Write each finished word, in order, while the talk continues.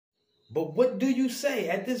But what do you say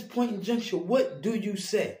at this point in juncture? What do you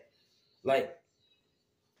say? Like,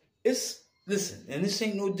 listen, and this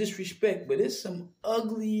ain't no disrespect, but it's some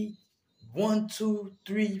ugly 1, 2,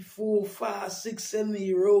 3, 4, 5, 6,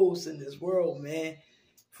 7-year-olds in this world, man.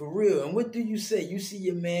 For real. And what do you say? You see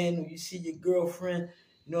your man or you see your girlfriend,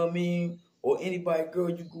 you know what I mean? Or anybody, girl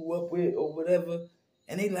you grew up with or whatever.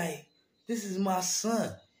 And they like, this is my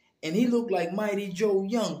son. And he look like Mighty Joe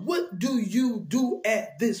Young. What do you do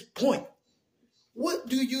at this point? What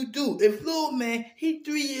do you do? If little man, he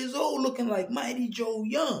 3 years old looking like Mighty Joe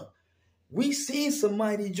Young. We seen some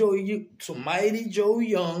Mighty Joe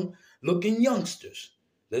Young looking youngsters.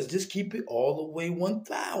 Let's just keep it all the way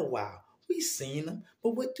 1,000. Wow. We seen them,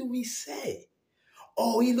 but what do we say?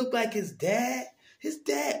 Oh, he looked like his dad. His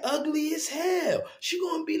dad ugly as hell. She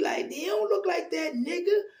gonna be like, he don't look like that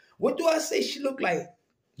nigga. What do I say she look like?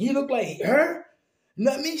 He look like her? You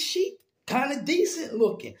know what I mean? She kind of decent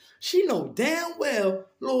looking. She know damn well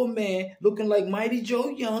little man looking like Mighty Joe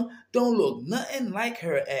Young don't look nothing like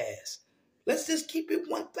her ass. Let's just keep it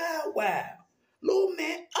 1,000. Little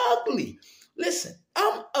man ugly. Listen,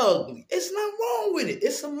 I'm ugly. It's nothing wrong with it.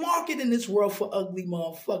 It's a market in this world for ugly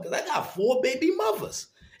motherfuckers. I got 4 baby mothers.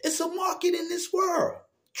 It's a market in this world.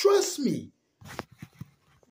 Trust me.